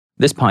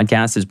This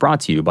podcast is brought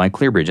to you by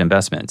ClearBridge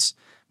Investments.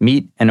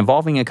 Meet an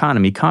evolving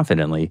economy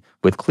confidently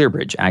with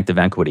ClearBridge Active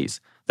Equities,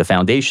 the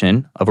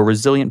foundation of a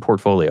resilient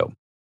portfolio.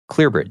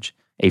 ClearBridge,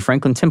 a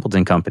Franklin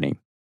Templeton company.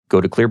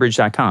 Go to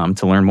clearbridge.com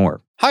to learn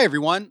more. Hi,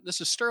 everyone. This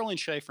is Sterling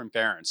Shea from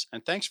Barron's,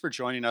 and thanks for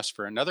joining us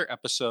for another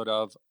episode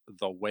of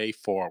The Way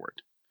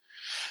Forward.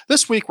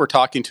 This week, we're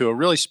talking to a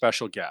really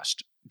special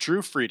guest,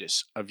 Drew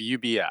Freitas of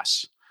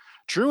UBS.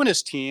 Drew and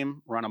his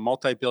team run a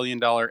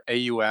multi-billion-dollar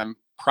AUM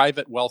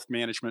private wealth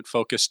management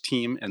focused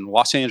team in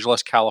Los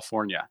Angeles,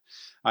 California.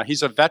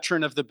 He's a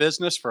veteran of the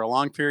business for a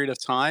long period of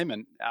time,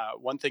 and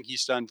one thing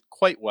he's done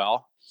quite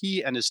well,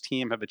 he and his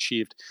team have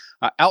achieved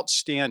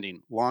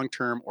outstanding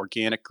long-term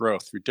organic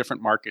growth through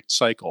different market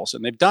cycles,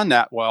 and they've done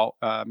that while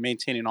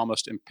maintaining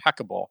almost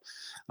impeccable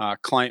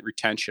client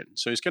retention.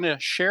 So he's going to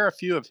share a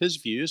few of his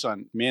views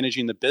on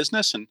managing the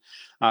business and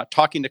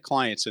talking to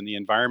clients in the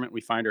environment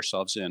we find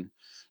ourselves in.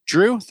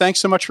 Drew,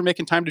 thanks so much for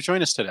making time to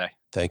join us today.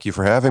 Thank you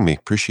for having me.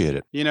 Appreciate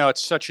it. You know,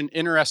 it's such an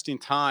interesting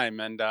time.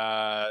 And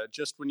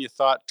just when you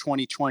thought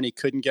 2020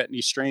 couldn't get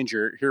any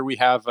stranger, here we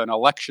have an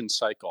election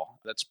cycle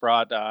that's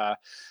brought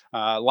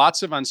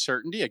lots of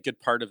uncertainty. A good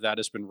part of that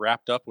has been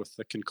wrapped up with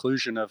the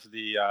conclusion of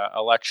the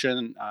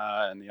election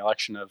and the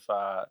election of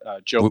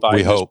Joe Biden.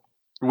 We hope.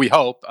 We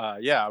hope,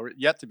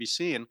 yet to be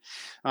seen.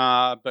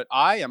 But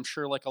I am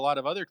sure, like a lot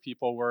of other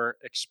people, were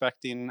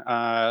expecting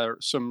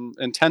some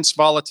intense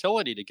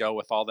volatility to go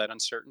with all that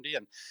uncertainty.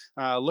 And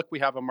look, we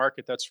have a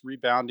market that's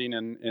rebounding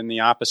in the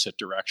opposite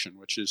direction,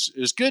 which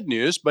is good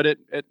news, but it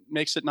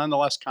makes it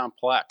nonetheless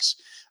complex.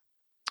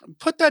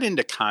 Put that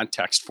into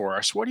context for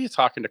us. What are you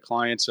talking to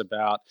clients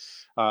about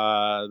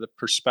the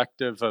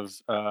perspective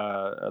of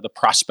the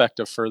prospect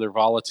of further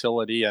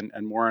volatility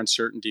and more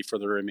uncertainty for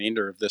the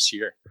remainder of this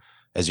year?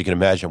 As you can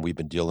imagine, we've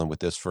been dealing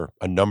with this for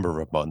a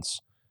number of months,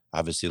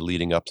 obviously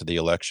leading up to the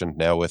election.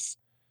 Now with,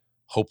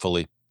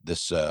 hopefully,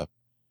 this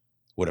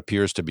what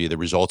appears to be the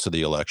results of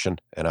the election,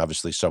 and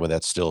obviously some of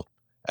that's still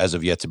as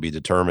of yet to be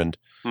determined,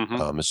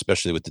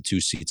 especially with the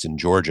 2 seats in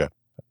Georgia.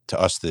 To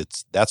us,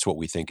 that's what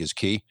we think is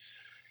key.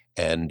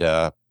 And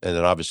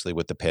then obviously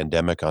with the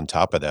pandemic on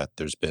top of that,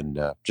 there's been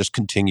just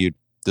continued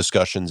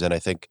discussions, and I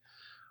think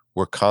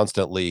we're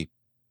constantly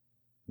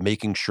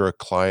making sure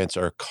clients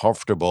are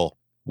comfortable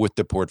with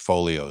the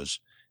portfolios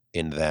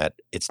in that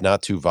it's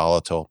not too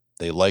volatile.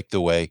 They like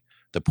the way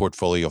the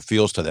portfolio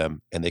feels to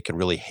them, and they can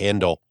really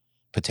handle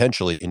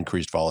potentially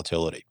increased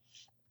volatility.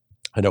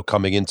 I know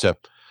coming into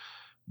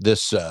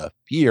this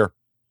year,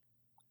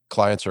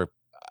 clients are,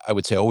 I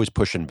would say, always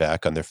pushing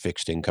back on their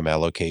fixed income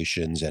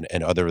allocations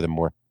and other of the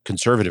more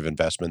conservative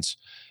investments.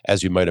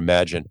 As you might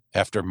imagine,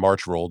 after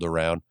March rolled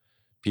around,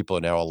 people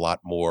are now a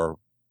lot more,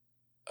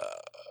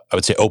 I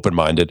would say,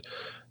 open-minded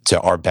to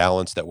our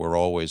balance that we're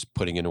always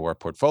putting into our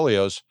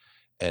portfolios.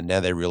 And now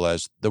they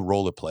realize the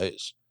role it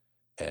plays.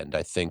 And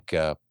I think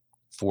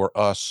for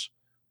us,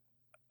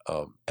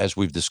 as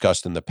we've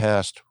discussed in the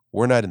past,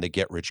 we're not in the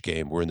get-rich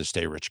game, we're in the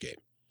stay-rich game.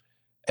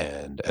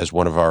 And as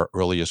one of our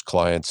earliest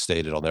clients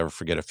stated, I'll never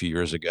forget a few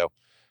years ago,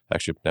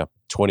 actually now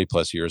 20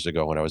 plus years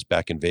ago, when I was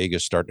back in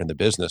Vegas starting in the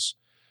business,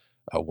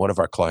 one of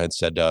our clients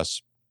said to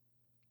us,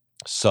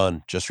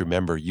 "Son, just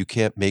remember, you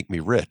can't make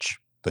me rich,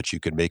 but you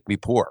can make me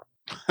poor."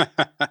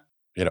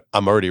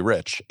 I'm already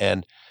rich.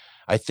 And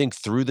I think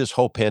through this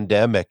whole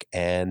pandemic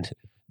and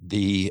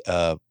the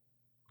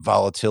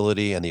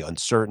volatility and the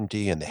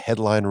uncertainty and the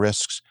headline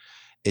risks,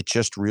 it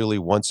just really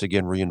once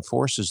again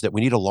reinforces that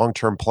we need a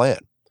long-term plan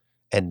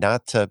and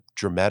not to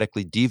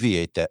dramatically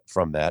deviate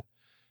from that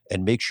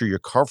and make sure you're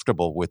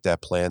comfortable with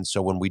that plan.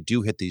 So when we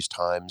do hit these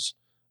times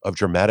of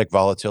dramatic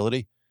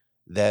volatility,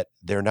 that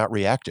they're not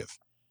reactive.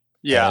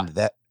 Yeah.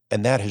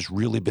 And that has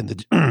really been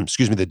the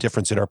the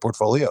difference in our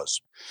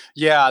portfolios.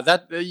 Yeah,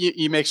 that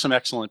you make some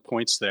excellent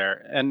points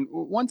there. And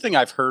one thing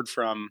I've heard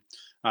from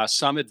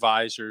some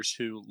advisors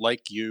who,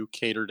 like you,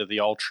 cater to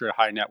the ultra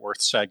high net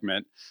worth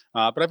segment,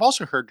 but I've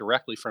also heard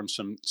directly from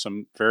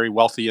some very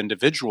wealthy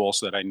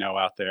individuals that I know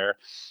out there.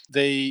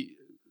 They,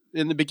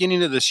 in the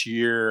beginning of this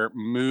year,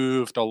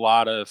 moved a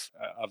lot of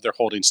their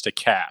holdings to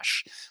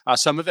cash.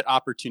 Some of it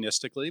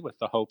opportunistically, with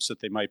the hopes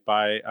that they might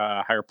buy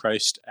higher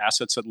priced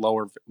assets at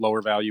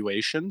lower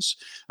valuations.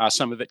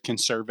 Some of it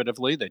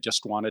conservatively, they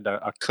just wanted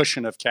a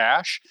cushion of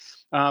cash.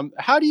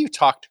 How do you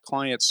talk to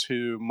clients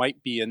who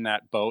might be in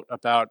that boat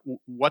about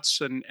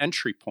what's an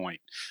entry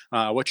point?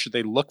 What should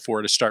they look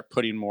for to start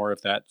putting more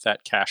of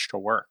that cash to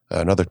work?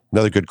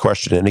 Another good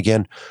question. And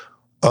again,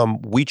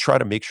 we try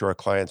to make sure our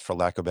clients, for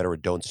lack of a better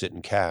word, don't sit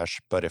in cash.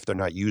 But if they're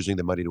not using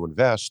the money to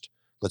invest,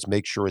 let's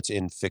make sure it's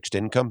in fixed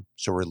income,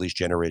 so we're at least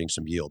generating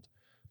some yield.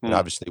 And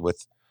obviously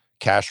with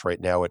cash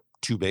right now at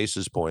 2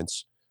 basis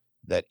points,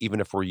 that even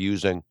if we're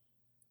using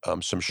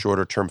some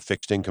shorter term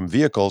fixed income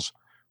vehicles,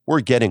 we're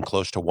getting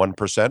close to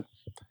 1%.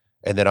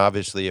 And then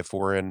obviously if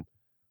we're in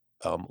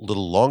a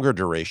little longer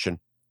duration,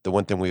 the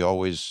one thing we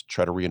always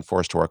try to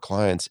reinforce to our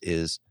clients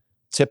is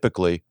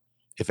typically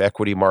if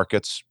equity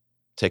markets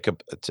take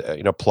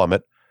a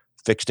plummet,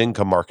 fixed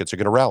income markets are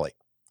going to rally.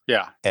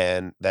 Yeah.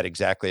 And that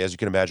exactly, as you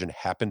can imagine,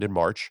 happened in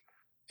March.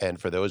 And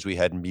for those we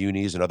had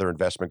munis and other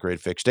investment grade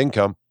fixed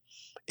income,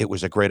 it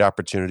was a great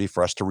opportunity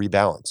for us to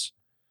rebalance.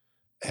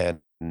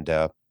 And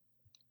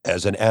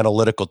as an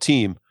analytical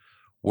team,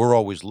 we're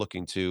always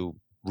looking to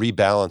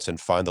rebalance and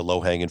find the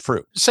low-hanging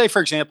fruit. Say,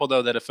 for example,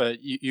 though, that if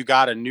you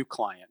got a new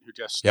client who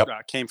just Yep.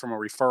 came from a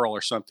referral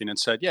or something and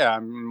said, "Yeah,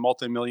 I'm a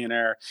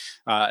multimillionaire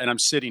and I'm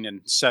sitting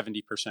in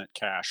 70%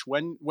 cash,"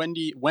 when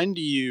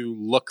do you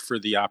look for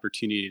the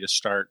opportunity to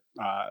start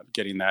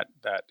getting that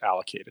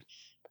allocated?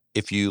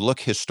 If you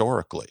look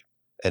historically,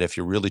 and if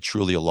you're really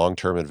truly a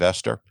long-term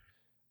investor,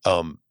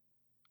 um,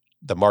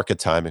 the market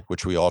timing,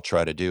 which we all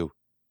try to do,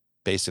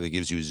 basically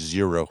gives you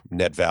zero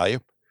net value.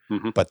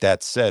 Hmm. But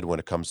that said, when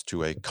it comes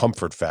to a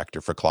comfort factor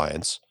for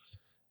clients,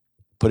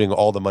 putting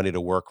all the money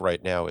to work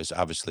right now is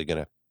obviously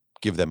going to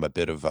give them a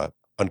bit of a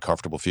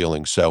uncomfortable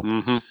feeling. So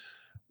Hmm.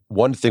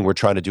 one thing we're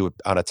trying to do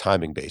on a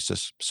timing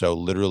basis, so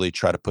literally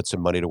try to put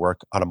some money to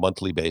work on a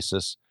monthly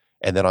basis.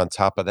 And then on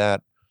top of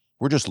that,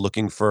 we're just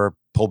looking for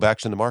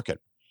pullbacks in the market.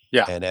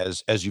 Yeah. And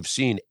as you've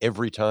seen,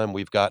 every time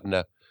we've gotten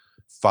a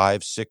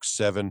 5, 6,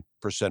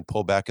 7%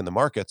 pullback in the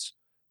markets,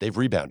 they've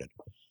rebounded.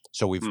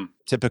 So we've Hmm.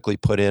 typically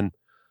put in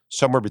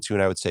somewhere between,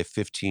 I would say,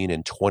 15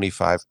 and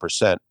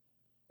 25%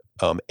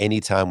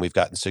 anytime we've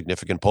gotten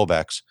significant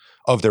pullbacks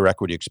of their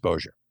equity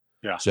exposure.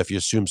 Yeah. So if you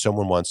assume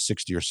someone wants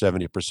 60 or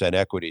 70%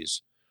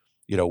 equities,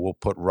 we'll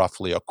put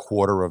roughly a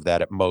quarter of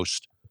that at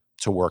most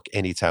to work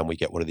anytime we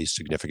get one of these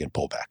significant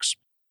pullbacks.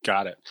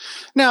 Got it.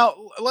 Now,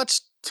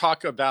 let's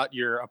talk about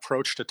your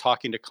approach to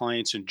talking to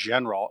clients in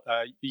general.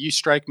 You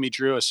strike me,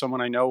 Drew, as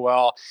someone I know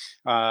well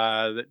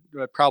that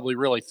probably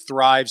really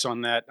thrives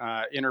on that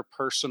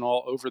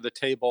interpersonal, over the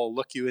table,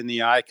 look you in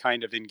the eye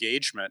kind of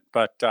engagement.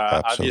 But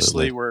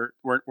obviously, Absolutely.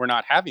 we're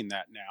not having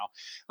that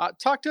now.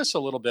 Talk to us a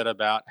little bit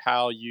about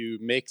how you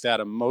make that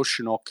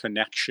emotional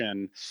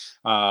connection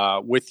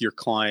with your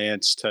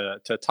clients to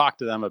talk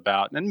to them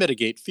about and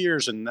mitigate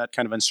fears and that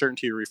kind of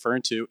uncertainty you're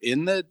referring to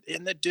in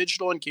the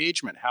digital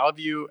engagement. How have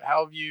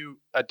you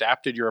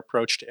adapted your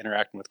approach to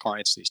interacting with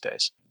clients these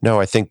days? No,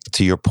 I think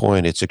to your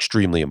point, it's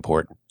extremely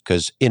important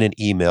because in an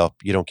email,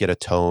 you don't get a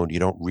tone, you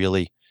don't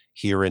really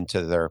hear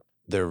into their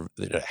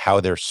how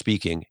they're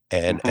speaking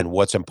and Hmm.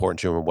 what's important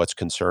to them and what's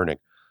concerning.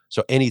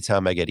 So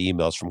anytime I get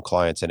emails from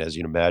clients, and as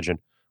you can imagine,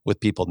 with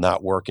people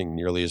not working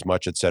nearly as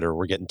much, et cetera,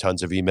 we're getting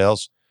tons of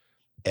emails.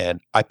 And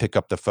I pick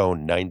up the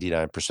phone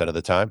 99% of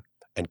the time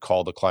and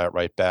call the client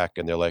right back.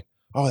 And they're like,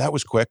 "Oh, that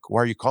was quick.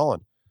 Why are you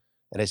calling?"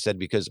 And I said,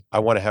 "Because I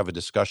want to have a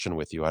discussion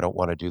with you. I don't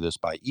want to do this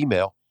by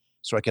email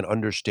so I can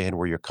understand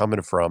where you're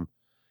coming from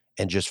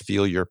and just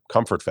feel your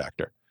comfort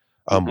factor."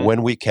 Hmm.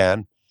 When we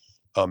can,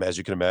 as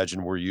you can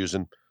imagine, we're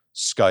using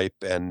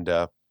Skype and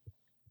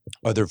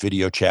other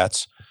video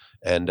chats.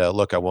 And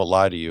look, I won't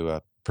lie to you.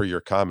 Per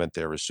your comment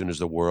there, as soon as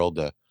the world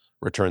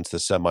returns to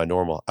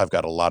semi-normal, I've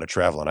got a lot of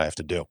traveling I have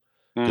to do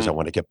because I Mm.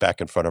 want to get back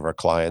in front of our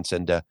clients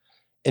and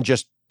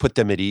just put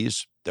them at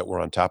ease that we're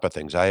on top of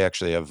things. I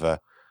actually have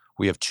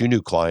we have 2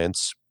 new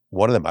clients.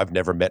 One of them I've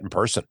never met in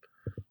person.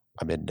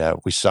 I mean,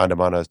 we signed him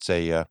on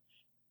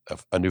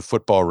a new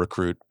football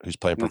recruit who's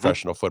playing Hmm.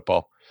 professional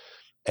football,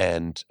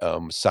 and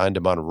signed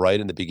him on right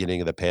in the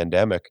beginning of the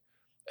pandemic,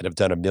 and have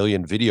done a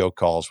million video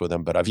calls with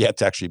him, but I've yet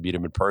to actually meet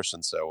him in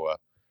person. So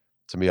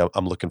to me,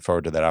 I'm looking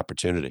forward to that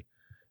opportunity.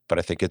 But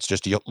I think it's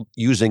just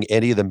using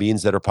any of the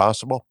means that are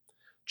possible,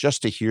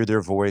 just to hear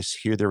their voice,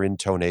 hear their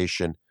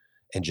intonation,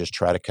 and just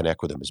try to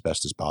connect with them as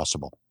best as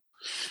possible.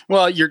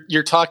 Well,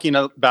 you're talking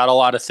about a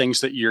lot of things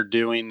that you're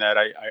doing that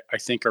I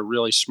think are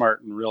really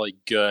smart and really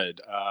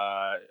good.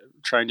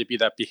 Trying to be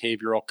that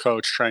behavioral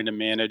coach, trying to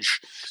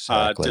manage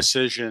Exactly.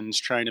 decisions,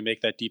 trying to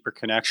make that deeper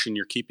connection.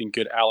 You're keeping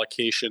good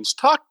allocations.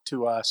 Talk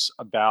to us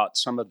about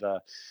some of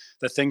the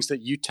things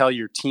that you tell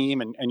your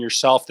team and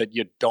yourself that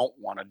you don't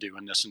want to do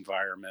in this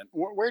environment.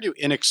 Where do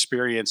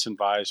inexperienced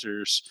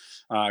advisors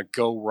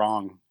go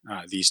wrong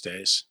these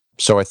days?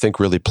 So I think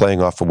really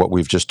playing off of what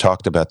we've just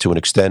talked about to an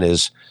extent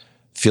is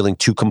feeling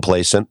too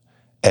complacent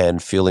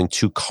and feeling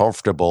too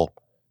comfortable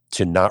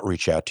to not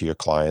reach out to your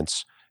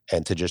clients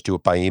and to just do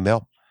it by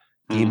email.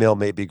 Mm. Email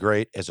may be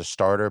great as a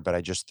starter, but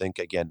I just think,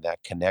 again, that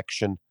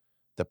connection,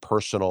 the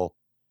personal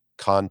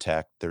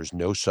contact, there's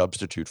no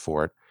substitute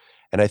for it.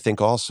 And I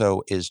think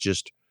also is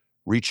just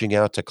reaching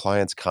out to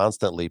clients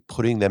constantly,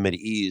 putting them at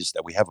ease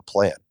that we have a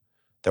plan,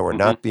 that we're Hmm.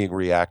 not being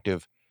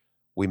reactive.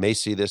 We may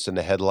see this in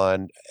the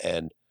headline,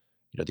 and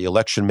the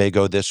election may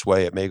go this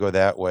way, it may go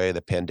that way,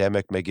 the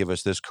pandemic may give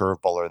us this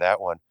curveball or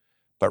that one,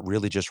 but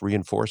really just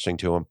reinforcing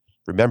to them,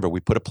 remember, we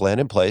put a plan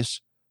in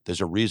place. There's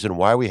a reason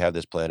why we have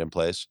this plan in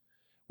place.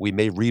 We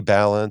may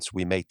rebalance,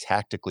 we may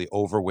tactically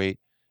overweight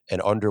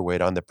and underweight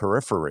on the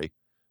periphery,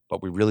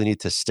 but we really need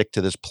to stick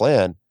to this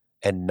plan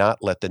and not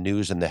let the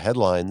news and the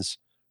headlines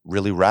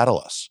really rattle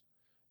us.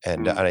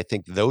 And I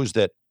think those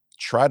that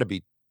try to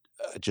be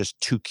just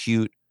too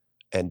cute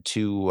and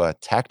too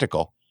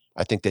tactical,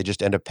 I think they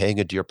just end up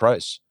paying a dear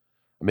price.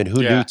 I mean,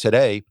 who knew Yeah,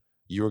 today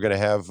you were going to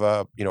have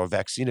a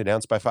vaccine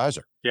announced by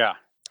Pfizer? yeah.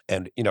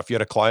 And if you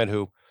had a client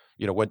who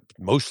went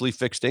mostly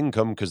fixed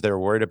income because they were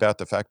worried about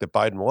the fact that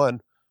Biden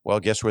won, well,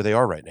 guess where they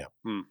are right now.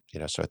 Hmm.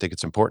 So I think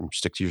it's important.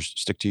 Stick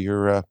to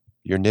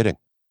your knitting.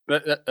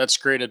 That's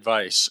great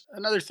advice.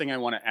 Another thing I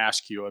want to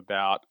ask you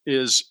about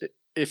is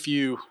if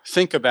you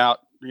think about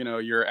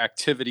your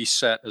activity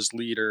set as a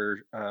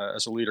leader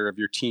of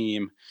your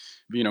team,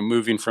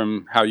 moving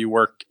from how you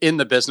work in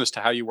the business to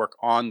how you work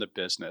on the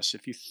business.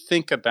 If you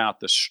think about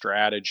the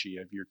strategy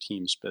of your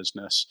team's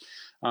business,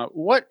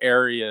 what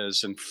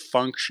areas and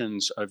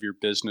functions of your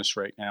business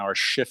right now are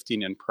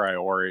shifting in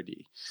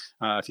priority?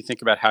 If you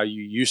think about how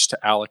you used to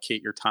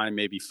allocate your time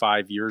maybe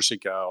 5 years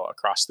ago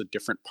across the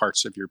different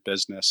parts of your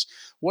business,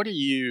 what are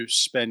you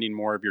spending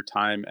more of your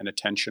time and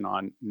attention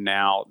on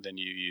now than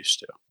you used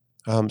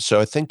to? So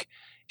I think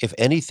if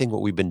anything,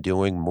 what we've been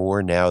doing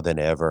more now than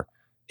ever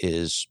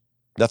is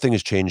nothing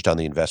has changed on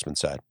the investment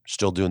side.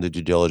 Still doing the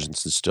due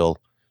diligence and still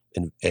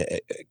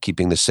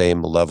keeping the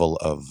same level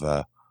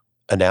of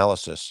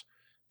analysis.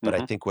 But I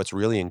Hmm. think what's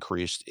really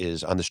increased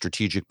is on the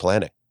strategic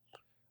planning,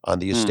 on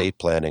the Mm, estate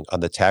planning,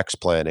 on the tax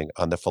planning,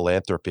 on the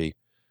philanthropy,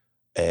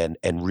 and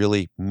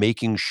really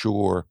making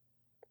sure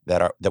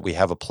that we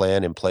have a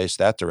plan in place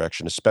that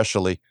direction.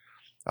 Especially,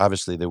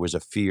 obviously, there was a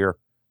fear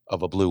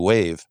of a blue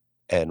wave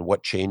and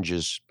what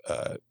changes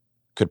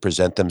could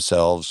present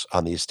themselves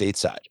on the estate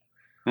side.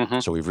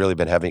 mhm. So we've really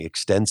been having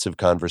extensive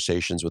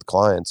conversations with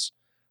clients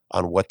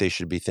on what they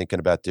should be thinking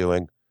about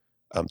doing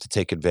to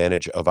take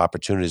advantage of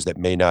opportunities that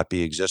may not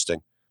be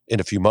existing in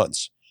a few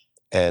months.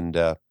 And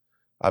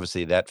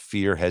obviously, that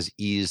fear has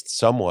eased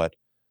somewhat.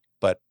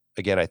 But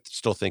again, I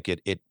still think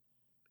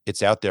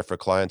it's out there for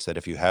clients that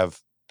if you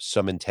have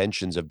some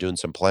intentions of doing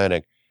some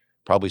planning,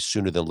 probably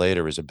sooner than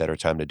later is a better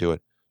time to do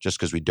it, just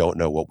because we don't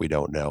know what we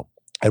don't know.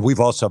 And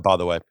we've also, by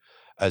the way,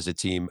 as a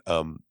team,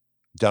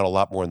 done a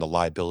lot more on the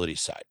liability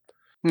side.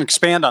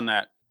 Expand on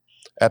that.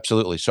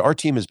 Absolutely. So our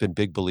team has been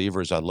big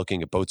believers on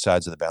looking at both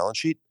sides of the balance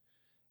sheet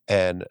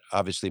and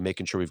obviously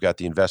making sure we've got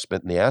the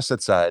investment and the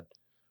asset side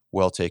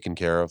well taken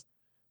care of,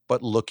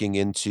 but looking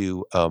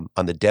into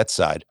on the debt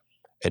side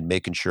and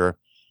making sure,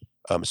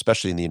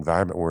 especially in the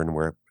environment we're in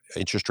where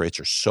interest rates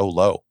are so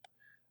low,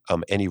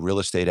 any real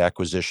estate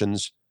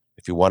acquisitions,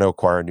 if you want to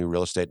acquire new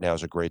real estate, now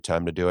is a great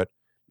time to do it.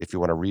 If you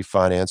want to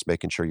refinance,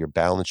 making sure your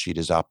balance sheet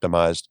is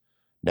optimized,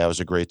 now is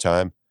a great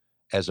time.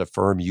 As a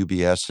firm,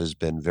 UBS has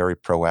been very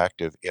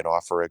proactive in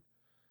offering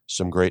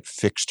some great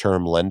fixed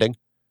term lending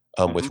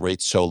with Mhm.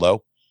 rates so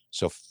low.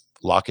 So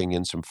locking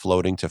in some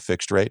floating to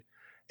fixed rate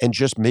and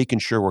just making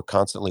sure we're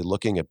constantly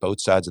looking at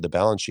both sides of the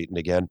balance sheet. And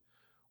again,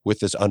 with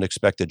this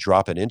unexpected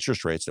drop in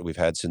interest rates that we've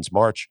had since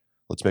March,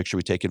 let's make sure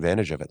we take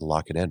advantage of it and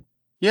lock it in.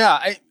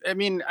 Yeah, I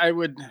mean, I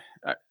would.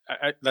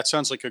 That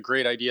sounds like a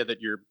great idea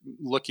that you're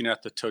looking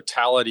at the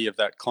totality of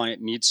that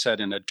client need set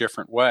in a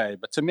different way.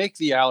 But to make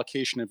the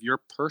allocation of your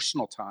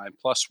personal time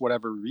plus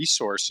whatever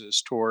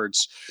resources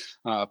towards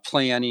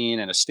planning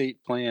and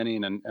estate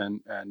planning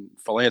and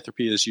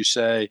philanthropy, as you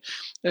say,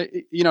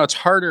 it's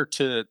harder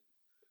to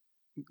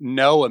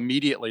know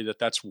immediately that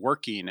that's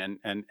working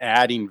and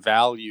adding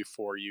value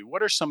for you.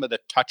 What are some of the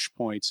touch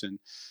points and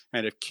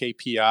kind of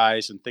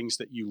KPIs and things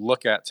that you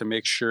look at to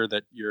make sure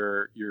that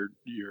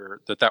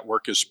that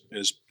work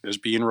is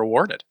being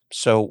rewarded?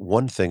 So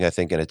one thing I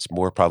think, and it's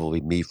more probably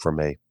me from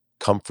a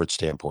comfort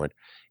standpoint,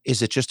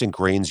 is it just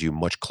ingrains you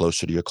much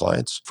closer to your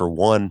clients. For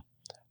one,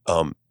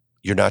 um,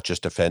 you're not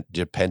just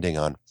depending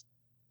on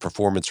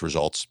performance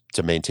results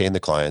to maintain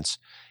the clients.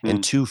 And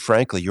Mm, two,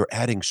 frankly, you're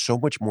adding so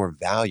much more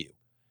value.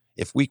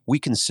 If we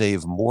can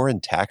save more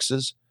in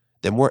taxes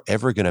than we're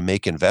ever going to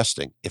make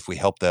investing if we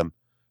help them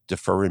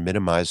defer and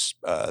minimize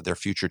their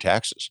future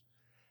taxes.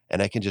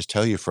 And I can just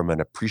tell you from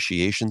an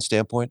appreciation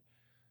standpoint,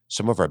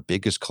 some of our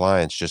biggest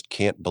clients just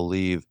can't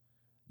believe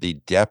the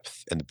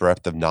depth and the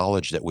breadth of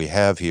knowledge that we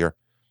have here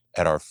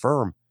at our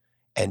firm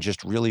and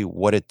just really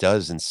what it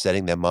does in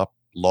setting them up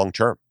long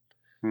term.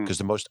 mm,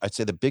 Because I'd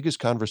say the biggest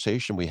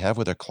conversation we have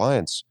with our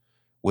clients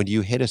when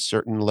you hit a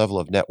certain level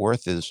of net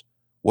worth is,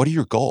 what are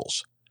your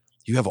goals?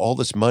 You have all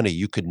this money,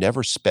 you could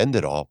never spend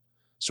it all.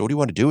 So what do you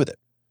want to do with it?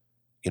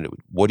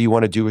 What do you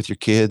want to do with your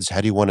kids?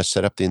 How do you want to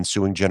set up the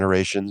ensuing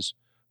generations?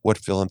 What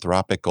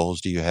philanthropic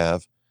goals do you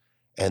have?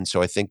 And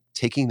so I think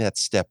taking that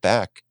step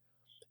back,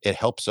 it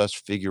helps us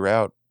figure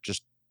out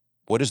just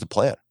what is the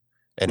plan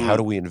and how mm.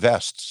 do we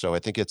invest. So I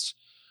think it's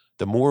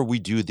the more we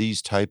do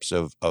these types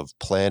of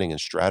planning and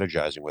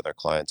strategizing with our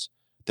clients,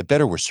 the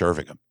better we're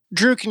serving them.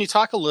 Drew, can you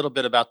talk a little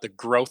bit about the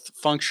growth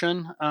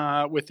function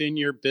within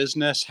your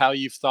business, how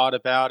you've thought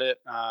about it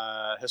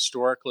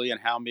historically,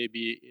 and how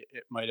maybe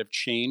it might have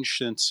changed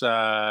since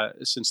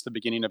the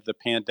beginning of the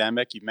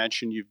pandemic? You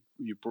mentioned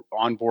you've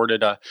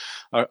onboarded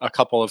a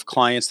couple of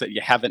clients that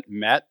you haven't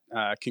met.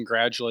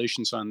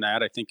 Congratulations on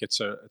that. I think it's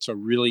a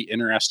really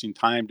interesting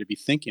time to be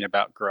thinking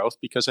about growth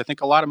because I think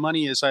a lot of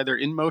money is either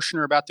in motion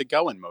or about to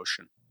go in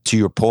motion. To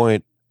your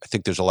point, I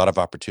think there's a lot of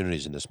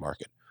opportunities in this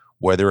market,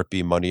 whether it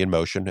be money in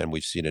motion, and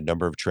we've seen a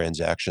number of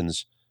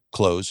transactions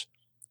close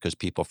because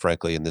people,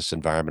 frankly, in this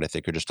environment, I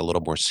think are just a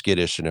little more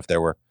skittish. And if they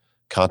were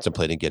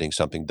contemplating getting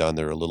something done,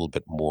 they're a little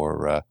bit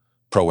more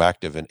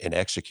proactive in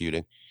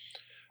executing.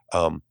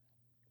 Um,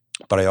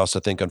 but I also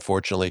think,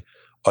 unfortunately,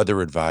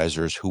 other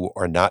advisors who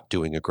are not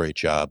doing a great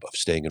job of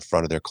staying in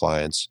front of their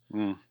clients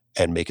Mm.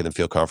 and making them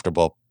feel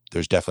comfortable,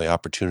 there's definitely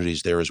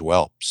opportunities there as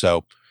well.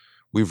 So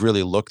we've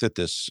really looked at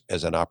this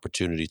as an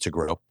opportunity to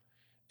grow,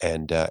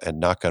 and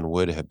knock on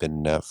wood, have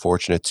been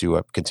fortunate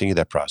to continue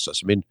that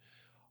process. I mean,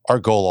 our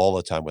goal all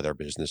the time with our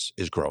business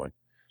is growing.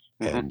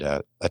 Hmm. And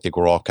I think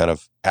we're all kind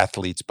of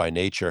athletes by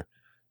nature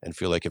and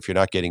feel like if you're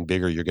not getting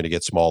bigger, you're going to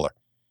get smaller.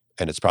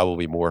 And it's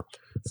probably more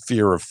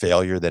fear of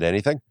failure than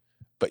anything,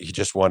 but you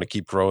just want to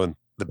keep growing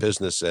the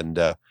business. And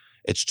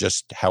it's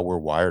just how we're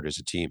wired as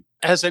a team.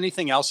 Has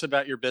anything else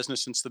about your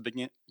business since the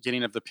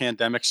beginning of the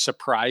pandemic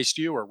surprised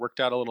you or worked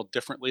out a little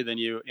differently than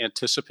you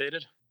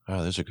anticipated?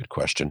 Oh, that's a good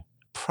question.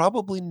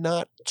 Probably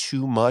not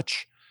too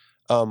much.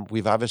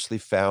 We've obviously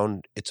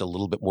found it's a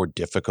little bit more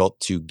difficult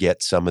to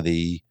get some of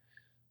the,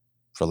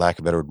 for lack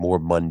of a better word, more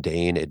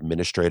mundane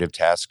administrative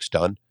tasks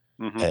done.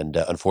 Hmm. And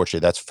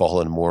unfortunately, that's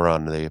fallen more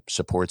on the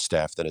support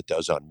staff than it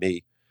does on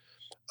me.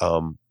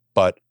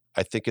 But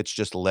I think it's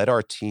just let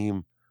our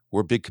team,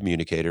 we're big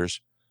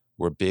communicators.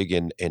 We're big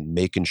in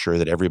making sure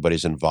that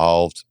everybody's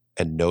involved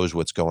and knows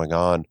what's going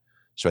on.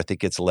 So I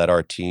think it's let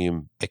our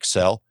team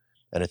excel.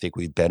 And I think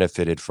we've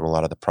benefited from a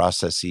lot of the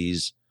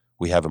processes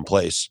we have in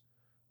place,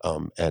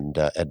 and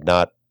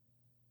not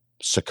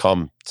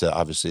succumb to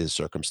obviously the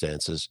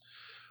circumstances.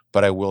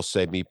 But I will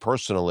say, me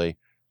personally,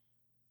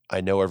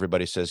 I know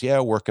everybody says, yeah,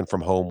 working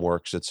from home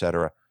works, et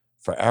cetera.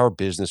 For our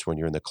business, when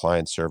you're in the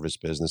client service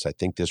business, I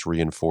think this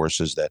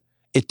reinforces that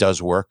it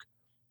does work.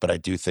 But I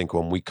do think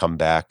when we come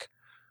back,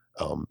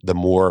 the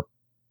more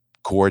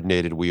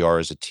coordinated we are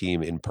as a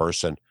team in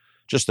person,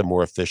 just the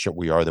more efficient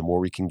we are, the more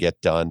we can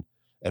get done.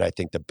 And I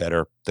think the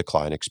better the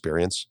client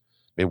experience.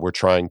 I mean, we're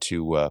trying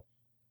to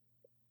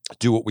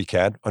do what we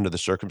can under the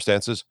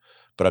circumstances,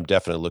 but I'm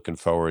definitely looking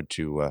forward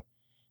to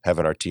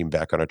having our team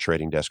back on our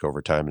trading desk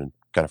over time and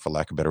kind of, for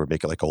lack of a better word,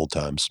 make it like old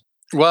times.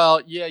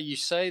 Well, yeah, you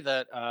say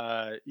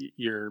that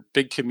you're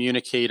big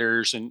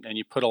communicators and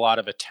you put a lot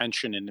of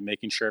attention into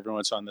making sure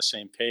everyone's on the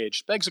same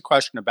page. Begs a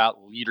question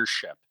about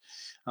leadership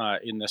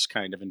in this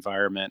kind of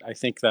environment. I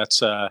think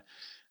that's a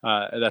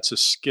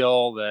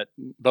skill that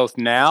both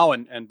now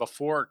and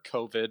before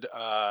COVID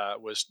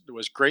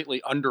was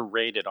greatly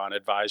underrated on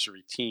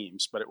advisory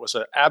teams, but it was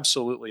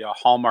absolutely a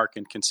hallmark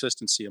and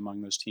consistency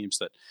among those teams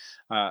that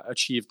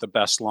achieved the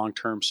best long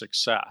term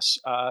success.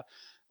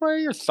 What are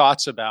your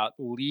thoughts about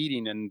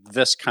leading in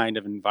this kind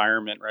of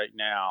environment right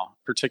now,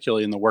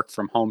 particularly in the work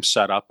from home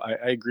setup? I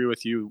agree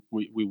with you.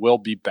 We will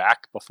be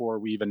back before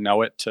we even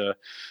know it to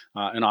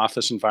an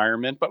office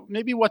environment. But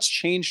maybe what's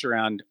changed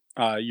around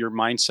your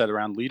mindset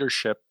around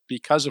leadership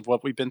because of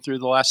what we've been through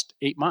the last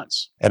 8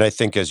 months? And I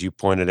think, as you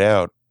pointed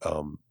out,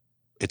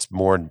 it's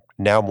more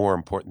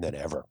important than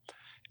ever.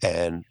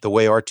 And the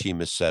way our team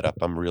is set up,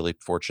 I'm really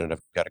fortunate.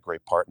 I've got a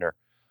great partner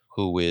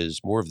who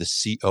is more of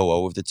the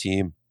COO of the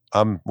team.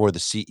 I'm more the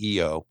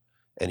CEO,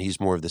 and he's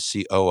more of the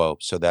COO.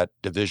 So that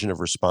division of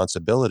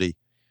responsibility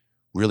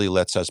really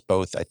lets us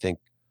both, I think,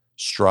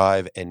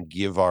 strive and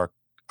give our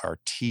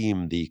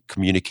team the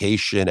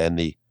communication and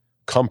the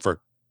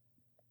comfort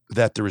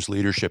that there is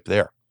leadership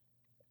there.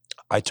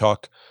 I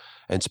talk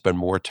and spend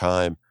more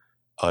time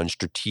on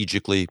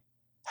strategically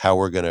how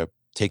we're going to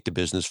take the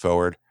business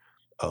forward,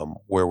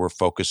 where we're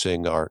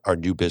focusing our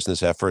new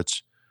business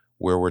efforts,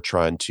 where we're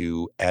trying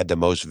to add the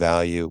most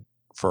value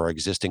for our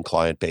existing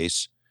client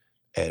base,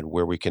 and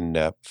where we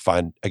can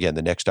find, again,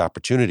 the next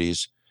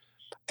opportunities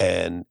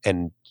and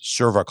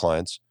serve our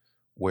clients,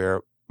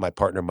 where my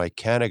partner Mike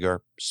Kaniger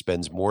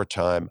spends more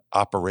time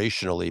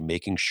operationally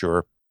making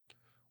sure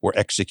we're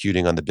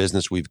executing on the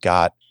business we've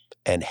got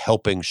and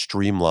helping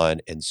streamline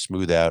and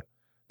smooth out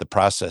the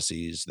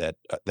processes that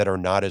are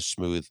not as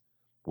smooth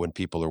when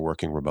people are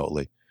working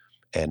remotely.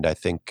 And I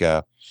think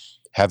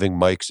having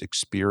Mike's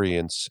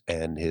experience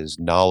and his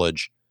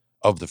knowledge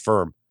of the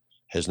firm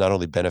has not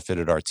only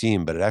benefited our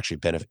team, but it actually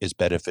is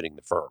benefiting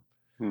the firm.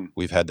 Hmm.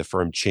 We've had the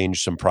firm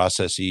change some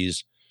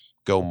processes,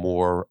 go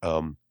more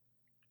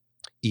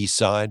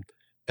e-sign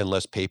and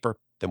less paper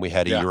than we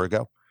had a Yeah. year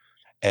ago.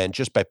 And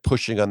just by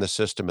pushing on the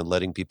system and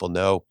letting people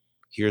know,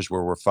 here's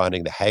where we're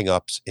finding the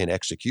hangups in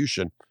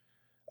execution,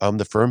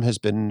 the firm has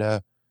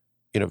been,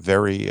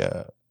 very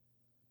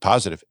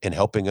positive in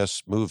helping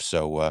us move.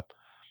 So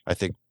I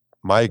think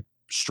my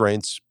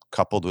strengths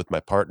coupled with my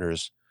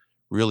partners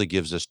really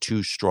gives us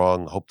two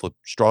strong, hopefully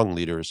strong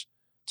leaders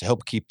to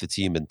help keep the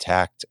team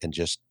intact and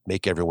just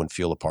make everyone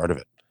feel a part of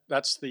it.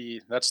 That's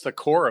the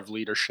core of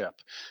leadership.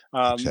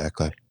 Um,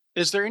 Exactly.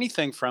 is there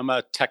anything from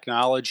a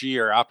technology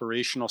or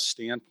operational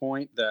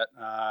standpoint that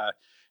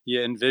you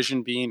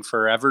envision being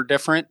forever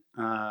different,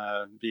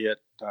 be it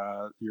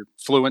your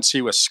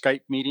fluency with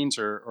Skype meetings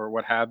or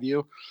what have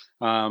you?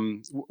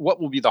 What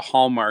will be the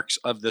hallmarks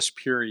of this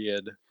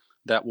period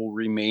that will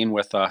remain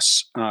with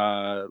us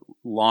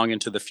long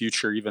into the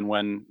future, even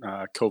when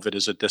COVID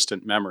is a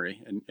distant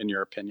memory, in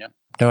your opinion?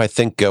 No, I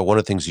think one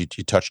of the things you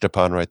touched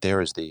upon right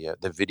there is the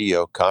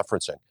video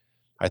conferencing.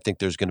 I think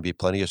there's going to be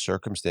plenty of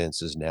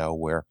circumstances now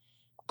where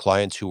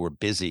clients who were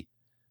busy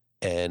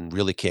and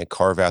really can't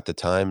carve out the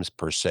times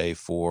per se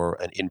for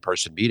an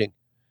in-person meeting,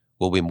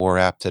 we'll be more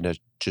apt to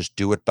just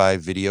do it by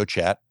video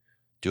chat,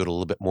 do it a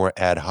little bit more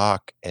ad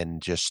hoc,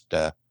 and just,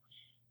 I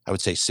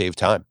would say, save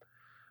time.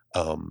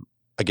 Um,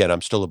 Again,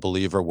 I'm still a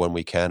believer when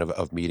we can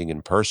of meeting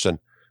in person,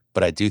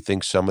 but I do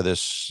think some of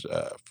this,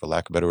 for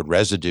lack of a better word,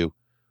 residue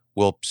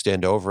will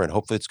stand over, and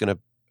hopefully it's going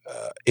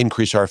to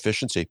increase our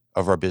efficiency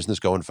of our business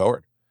going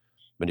forward.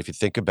 I mean, if you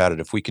think about it,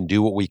 if we can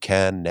do what we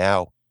can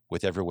now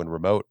with everyone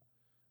remote,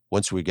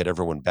 once we get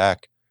everyone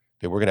back,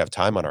 then we're going to have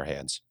time on our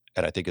hands.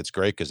 And I think it's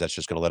great because that's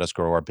just going to let us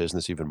grow our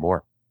business even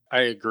more.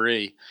 I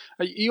agree.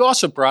 You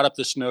also brought up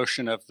this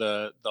notion of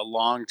the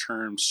long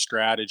term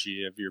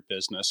strategy of your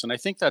business, and I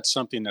think that's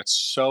something that's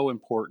so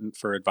important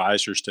for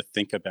advisors to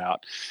think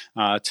about,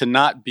 to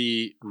not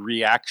be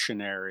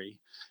reactionary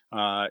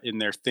in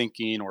their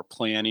thinking or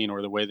planning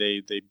or the way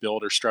they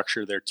build or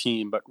structure their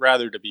team, but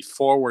rather to be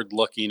forward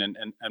looking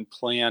and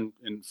plan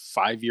in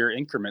 5 year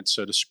increments,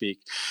 so to speak.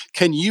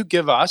 Can you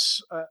give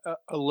us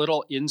a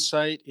little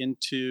insight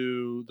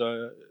into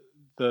the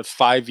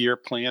 5 year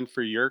plan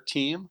for your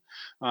team?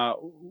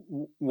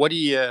 What do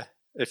you,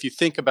 if you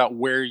think about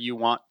where you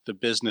want the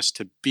business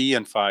to be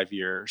in 5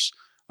 years,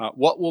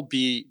 what will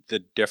be the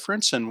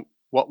difference and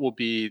what will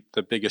be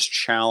the biggest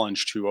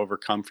challenge to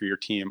overcome for your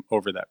team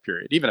over that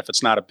period? Even if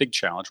it's not a big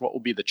challenge, what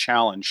will be the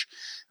challenge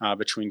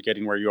between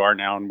getting where you are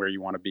now and where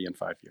you want to be in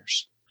 5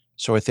 years?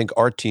 So I think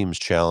our team's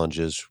challenge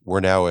is we're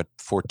now at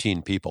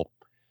 14 people.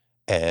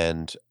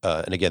 And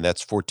again,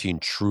 that's 14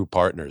 true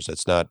partners.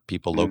 That's not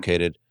people Mm.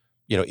 located,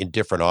 in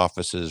different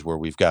offices where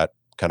we've got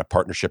kind of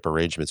partnership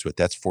arrangements with.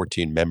 That's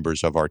 14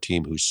 members of our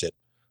team who sit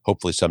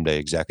hopefully someday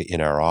exactly in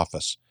our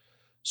office.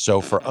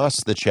 So for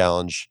us, the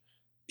challenge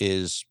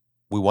is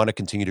we want to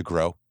continue to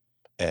grow,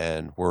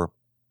 and we're,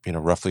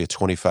 roughly a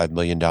 $25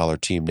 million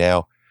team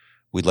now.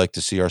 We'd like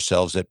to see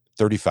ourselves at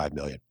 35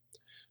 million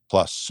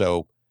plus.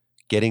 So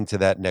getting to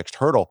that next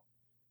hurdle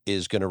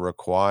is going to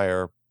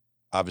require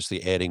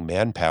obviously adding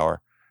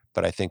manpower,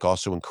 but I think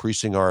also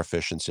increasing our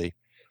efficiency.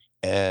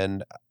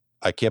 And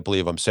I can't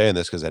believe I'm saying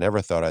this because I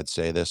never thought I'd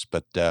say this,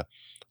 but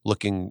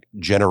looking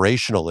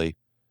generationally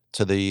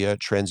to the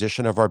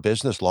transition of our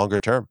business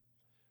longer term.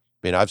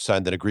 I mean, I've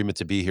signed an agreement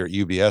to be here at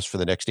UBS for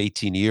the next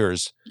 18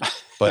 years,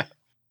 but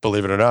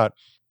believe it or not,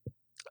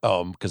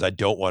 because I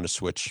don't want to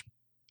switch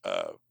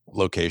uh,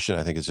 location.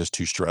 I think it's just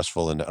too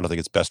stressful, and I don't think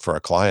it's best for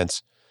our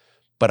clients.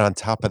 But on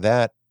top of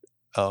that,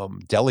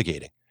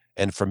 delegating.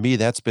 And for me,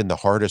 that's been the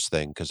hardest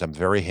thing because I'm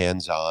very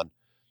hands-on.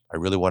 I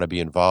really want to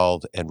be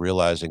involved and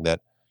realizing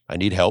that I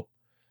need help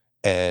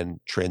and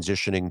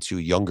transitioning to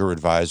younger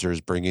advisors,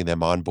 bringing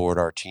them on board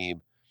our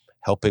team,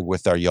 helping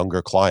with our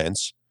younger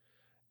clients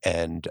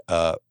and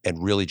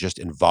really just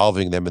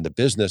involving them in the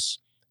business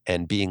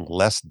and being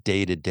less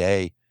day to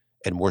day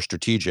and more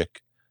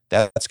strategic.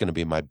 That's going to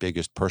be my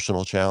biggest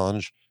personal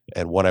challenge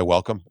and one I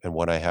welcome and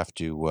one I have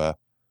to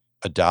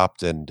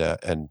adopt and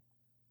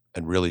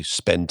really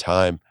spend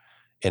time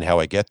in how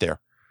I get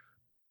there.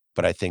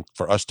 But I think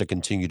for us to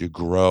continue to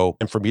grow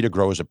and for me to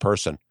grow as a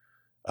person,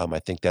 I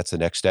think that's the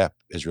next step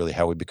is really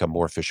how we become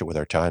more efficient with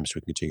our time so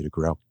we can continue to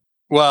grow.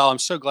 Well, I'm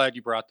so glad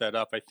you brought that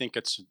up. I think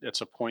it's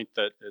a point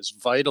that is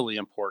vitally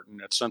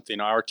important. It's something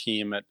our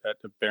team at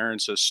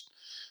Barron's has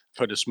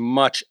put as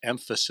much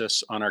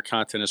emphasis on our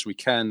content as we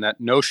can.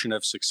 That notion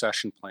of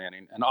succession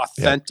planning and Yeah,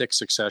 authentic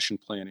succession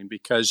planning,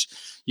 because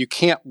you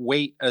can't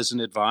wait as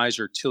an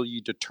advisor till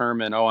you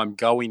determine, oh, I'm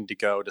going to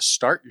go to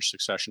start your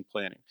succession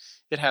planning.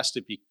 It has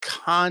to be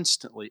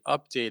constantly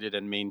updated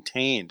and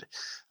maintained,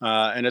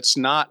 and it's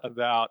not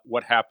about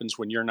what happens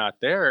when you're not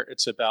there.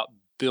 It's about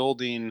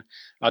building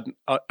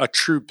a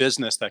true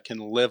business that can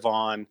live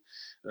on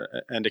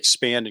and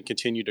expand and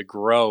continue to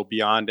grow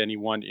beyond any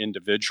one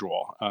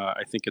individual.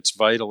 I think it's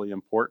vitally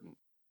important.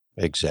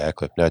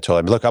 exactly. No, I totally.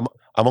 I mean, look,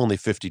 I'm only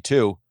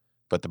 52,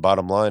 but the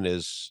bottom line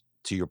is,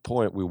 to your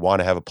point, we want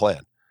to have a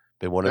plan.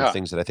 Been one of the Yeah.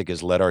 things that I think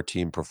has let our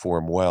team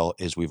perform well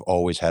is we've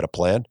always had a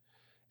plan,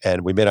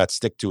 and we may not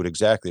stick to it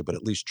exactly, but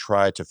at least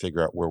try to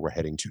figure out where we're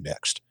heading to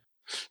next.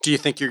 Do you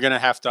think you're going to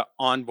have to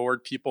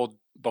onboard people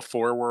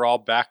before we're all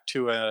back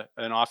to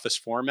an office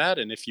format?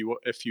 And if you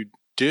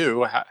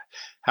do,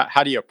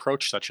 how do you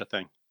approach such a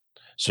thing?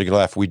 So you can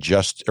laugh. We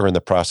just are in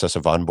the process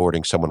of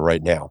onboarding someone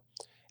right now,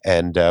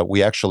 and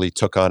we actually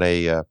took on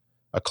a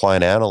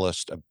client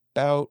analyst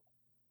about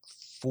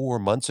 4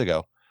 months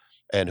ago,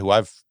 and who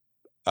I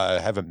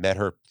haven't met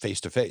her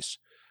face to face.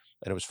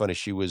 And it was funny.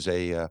 She was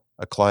a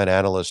client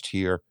analyst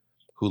here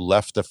who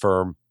left the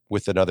firm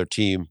with another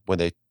team when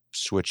they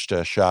switched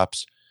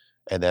shops,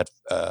 and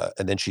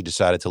then she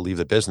decided to leave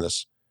the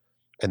business.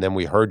 And then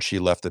we heard she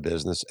left the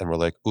business, and we're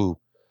like, "Ooh,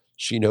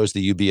 she knows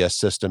the UBS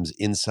systems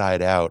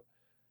inside out,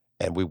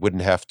 and we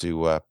wouldn't have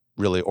to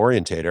really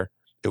orientate her.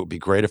 It would be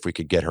great if we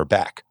could get her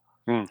back."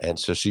 Hmm. And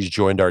so she's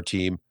joined our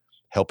team,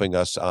 helping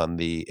us on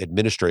the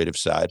administrative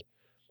side,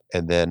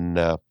 and then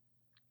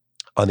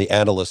on the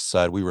analyst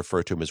side, we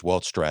refer to him as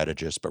wealth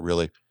strategist, but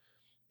really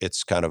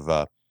it's kind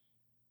of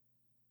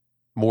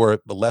more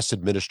less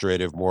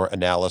administrative, more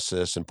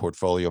analysis and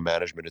portfolio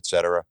management, et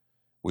cetera.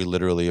 We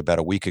literally about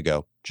a week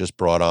ago just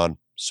brought on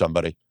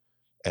somebody.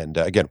 And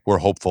again, we're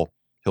hopeful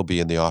he'll be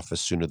in the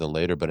office sooner than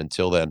later. But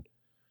until then,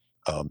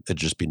 it'd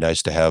just be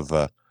nice to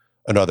have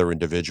another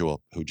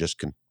individual who just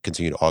can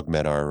continue to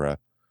augment our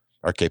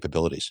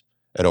capabilities.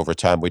 And over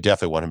time, we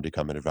definitely want him to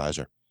become an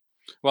advisor.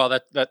 Well,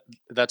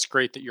 that's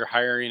great that you're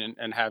hiring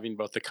and having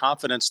both the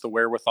confidence, the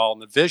wherewithal,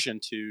 and the vision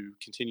to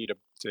continue to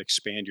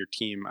expand your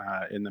team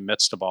in the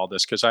midst of all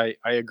this. Because I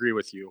agree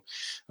with you,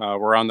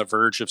 we're on the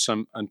verge of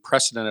some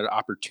unprecedented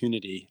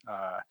opportunity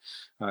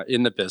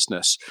in the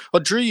business.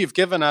 Well, Drew, you've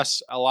given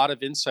us a lot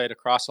of insight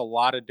across a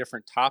lot of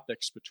different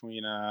topics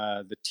between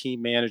the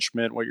team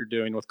management, what you're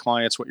doing with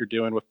clients, what you're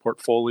doing with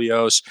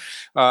portfolios.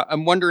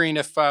 I'm wondering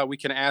if we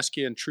can ask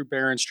you in true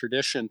Barron's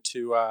tradition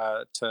to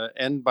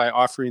end by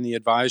offering the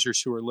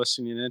advisors who are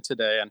listening in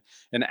today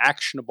an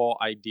actionable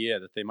idea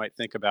that they might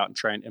think about and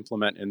try and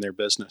implement in their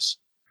business.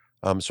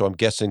 So I'm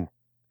guessing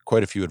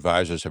quite a few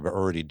advisors have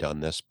already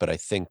done this, but I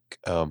think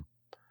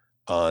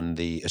on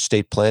the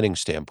estate planning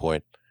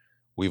standpoint,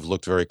 we've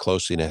looked very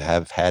closely and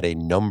have had a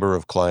number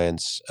of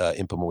clients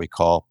implement what we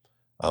call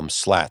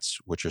SLATs,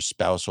 which are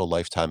spousal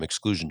lifetime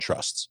exclusion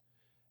trusts.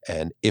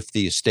 And if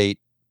the estate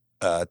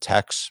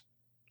tax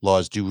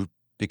laws do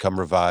become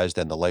revised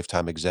and the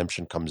lifetime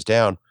exemption comes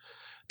down,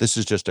 this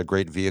is just a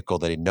great vehicle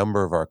that a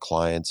number of our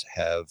clients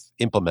have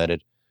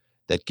implemented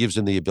that gives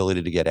them the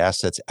ability to get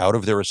assets out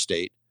of their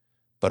estate,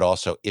 but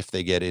also if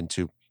they get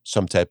into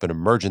some type of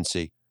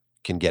emergency,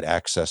 can get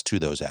access to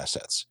those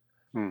assets.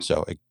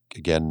 So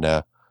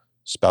again,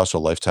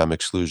 spousal lifetime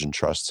exclusion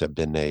trusts have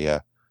been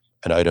an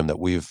item that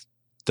we've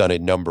done a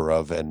number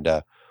of.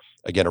 And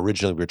again,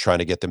 originally we were trying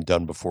to get them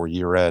done before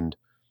year end.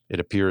 It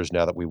appears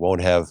now that we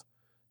won't have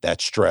that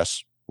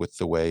stress with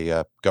the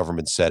way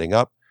government's setting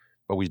up,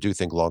 but we do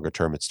think longer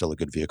term it's still a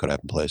good vehicle to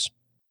have in place.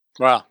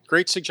 Wow,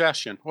 great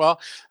suggestion.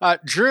 Well,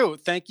 Drew,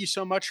 thank you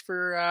so much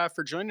for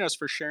joining us,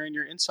 for sharing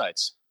your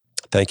insights.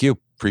 Thank you.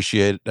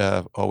 Appreciate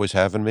always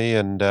having me,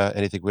 and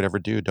anything we'd ever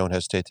do, don't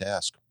hesitate to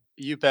ask.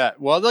 You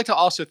bet. Well, I'd like to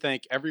also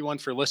thank everyone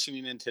for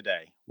listening in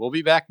today. We'll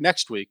be back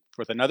next week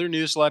with another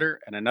newsletter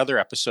and another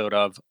episode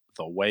of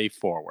The Way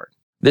Forward.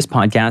 This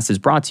podcast is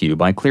brought to you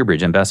by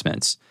ClearBridge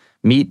Investments.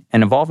 Meet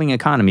an evolving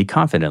economy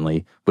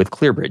confidently with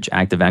ClearBridge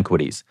Active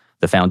Equities,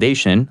 the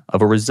foundation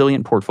of a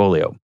resilient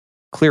portfolio.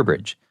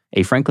 ClearBridge,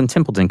 a Franklin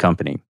Templeton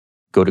company.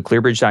 Go to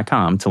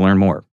clearbridge.com to learn more.